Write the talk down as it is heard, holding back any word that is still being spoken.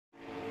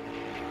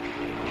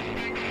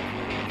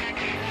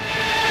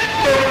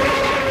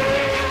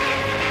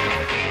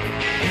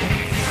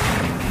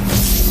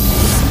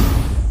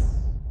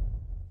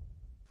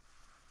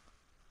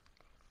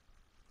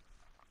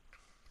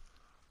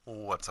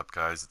What's up,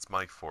 guys? It's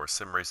Mike for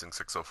Sim Racing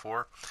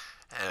 604,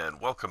 and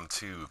welcome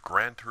to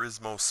Gran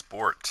Turismo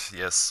Sport.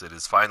 Yes, it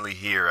is finally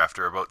here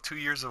after about 2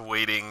 years of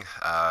waiting.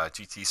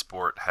 GT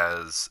Sport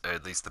has,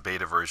 at least the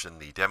beta version,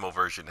 the demo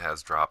version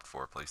has dropped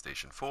for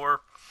PlayStation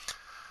 4.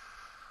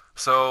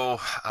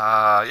 So,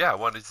 yeah, I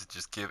wanted to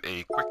just give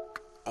a quick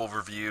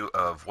overview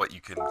of what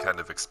you can kind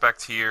of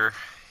expect here,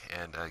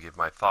 and give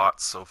my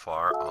thoughts so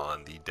far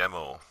on the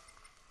demo.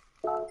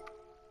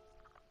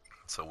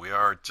 So we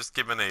are just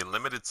given a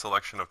limited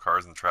selection of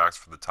cars and tracks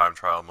for the time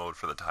trial mode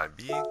for the time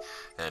being,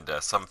 and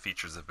some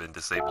features have been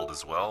disabled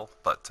as well,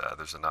 but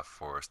there's enough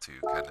for us to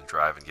kind of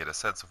drive and get a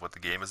sense of what the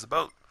game is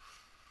about.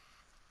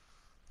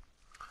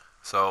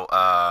 So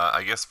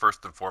I guess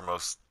first and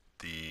foremost,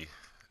 the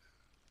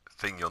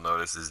thing you'll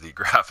notice is the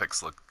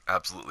graphics look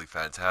absolutely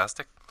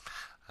fantastic.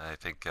 I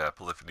think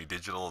Polyphony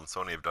Digital and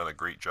Sony have done a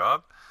great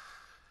job.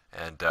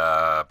 And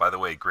by the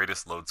way,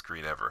 greatest load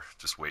screen ever.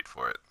 Just wait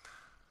for it.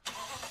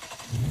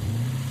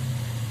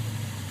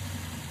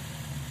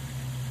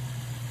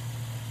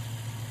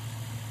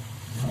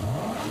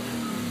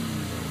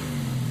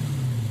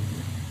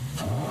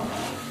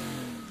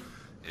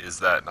 Is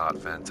that not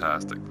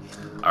fantastic?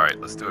 Alright,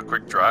 let's do a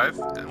quick drive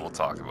and we'll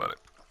talk about it.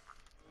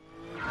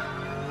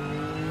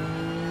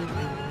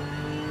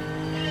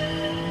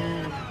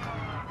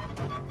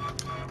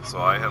 So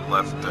I have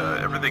left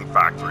everything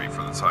factory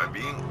for the time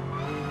being.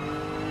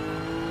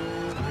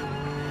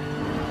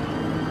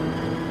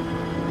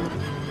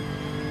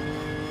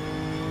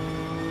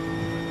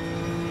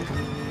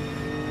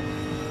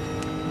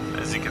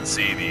 As you can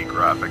see, the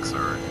graphics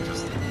are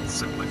just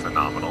simply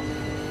phenomenal.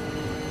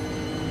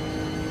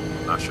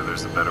 Not sure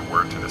there's a better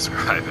word to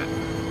describe it.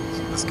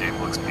 So this game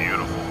looks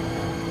beautiful.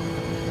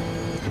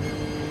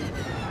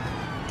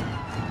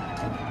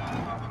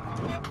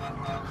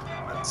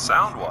 And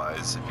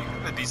sound-wise, if you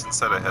get a decent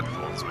set of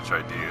headphones, which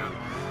I do,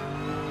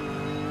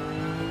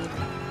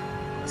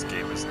 this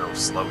game is no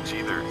slouch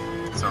either.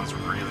 It sounds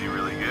really,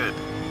 really good.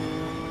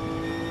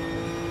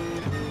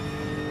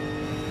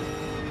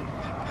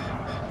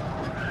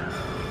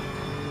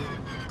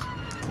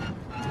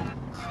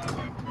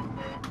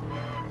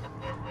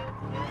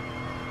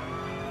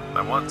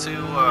 I want to,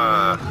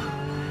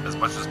 as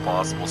much as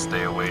possible,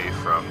 stay away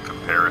from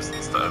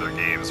comparisons to other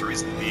games. The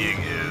reason being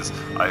is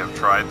I have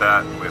tried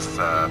that with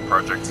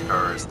Project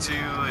Cars 2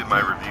 in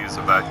my reviews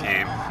of that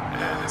game,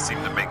 and it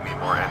seemed to make me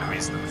more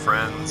enemies than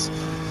friends.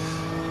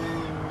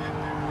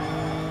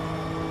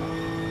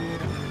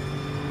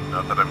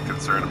 Not that I'm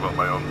concerned about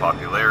my own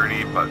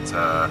popularity, but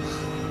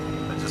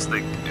I just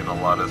think in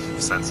a lot of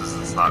senses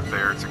it's not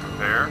fair to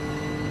compare.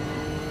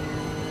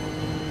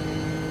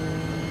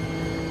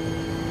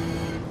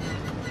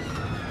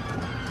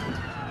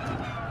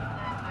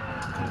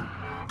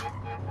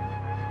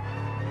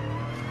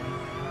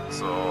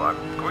 So I'm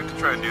going to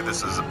try and do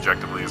this as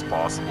objectively as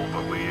possible,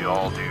 but we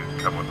all do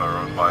come with our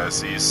own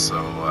biases, so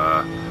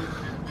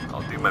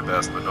I'll do my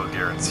best, but no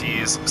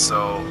guarantees.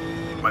 So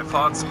my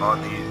thoughts on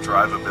the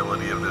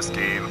drivability of this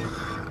game.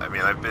 I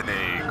mean, I've been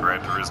a Gran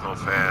Turismo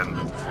fan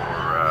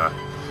for,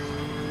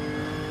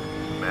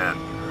 man,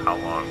 how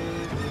long?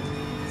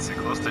 Let's see,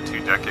 close to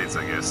 2 decades,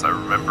 I guess. I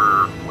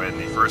remember when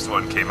the first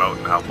one came out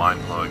and how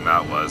mind-blowing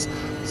that was.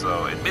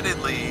 So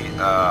admittedly,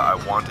 I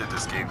wanted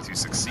this game to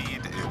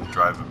succeed in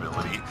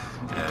drivability,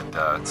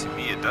 and to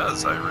me it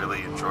does. I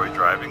really enjoy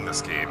driving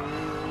this game.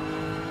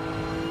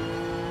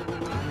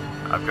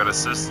 I've got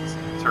assist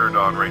turned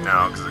on right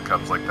now because it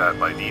comes like that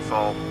by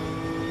default.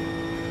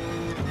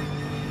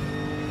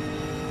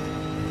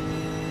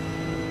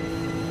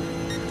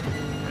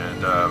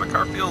 And the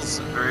car feels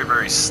very,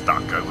 very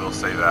stuck, I will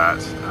say that.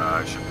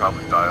 I should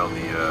probably dial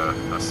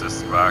the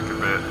assist back a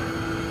bit.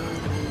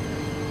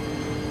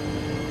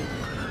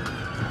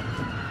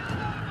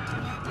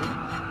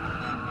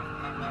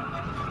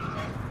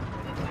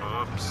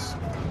 Oops.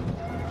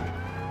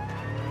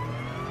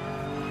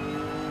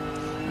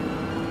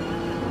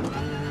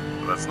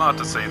 That's not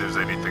to say there's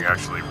anything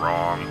actually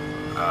wrong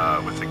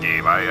with the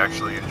game. I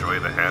actually enjoy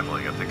the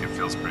handling. I think it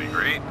feels pretty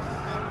great.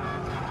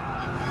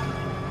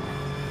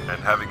 And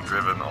having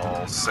driven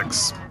all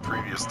 6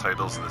 previous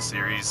titles in the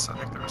series, I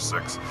think there were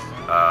 6,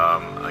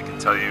 I can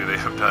tell you they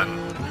have done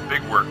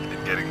big work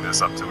in getting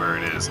this up to where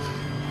it is.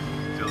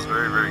 It feels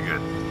very, very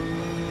good.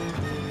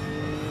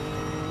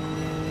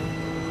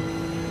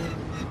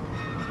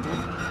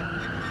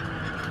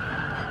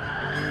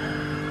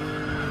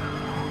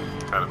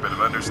 Had a bit of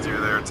understeer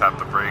there, tapped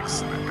the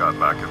brakes, and then got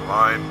back in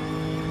line.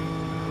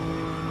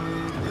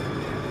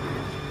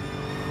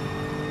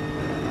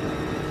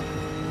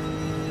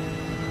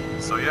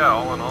 So yeah,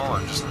 all in all,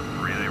 I'm just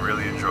really,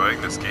 really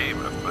enjoying this game.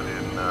 I've put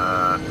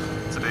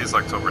in, today's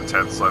October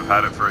 10th, so I've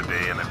had it for a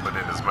day, and I put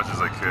in as much as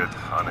I could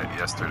on it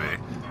yesterday.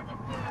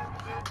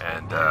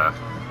 And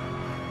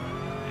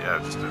yeah,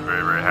 I've just been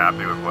very, very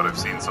happy with what I've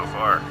seen so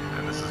far.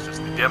 And this is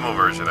just the demo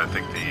version. I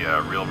think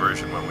the real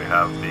version, when we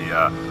have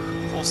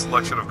the full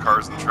selection of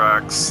cars and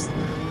tracks,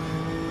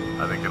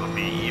 I think it'll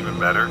be even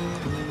better.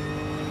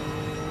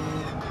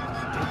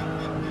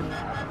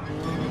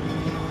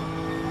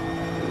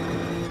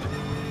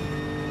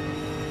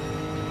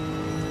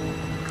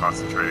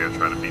 concentrating on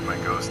trying to beat my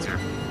ghost here.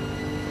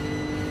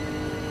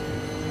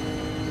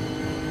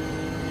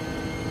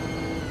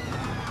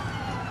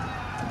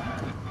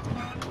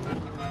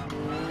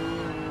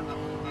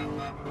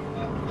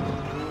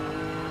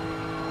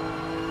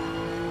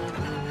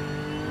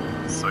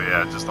 So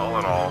yeah, just all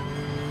in all,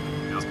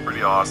 feels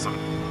pretty awesome.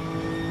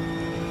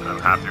 And I'm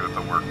happy with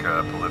the work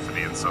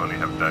Polyphony and Sony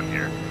have done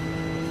here.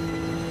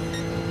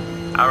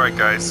 Alright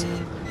guys,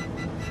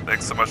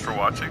 thanks so much for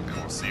watching, and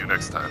we'll see you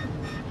next time.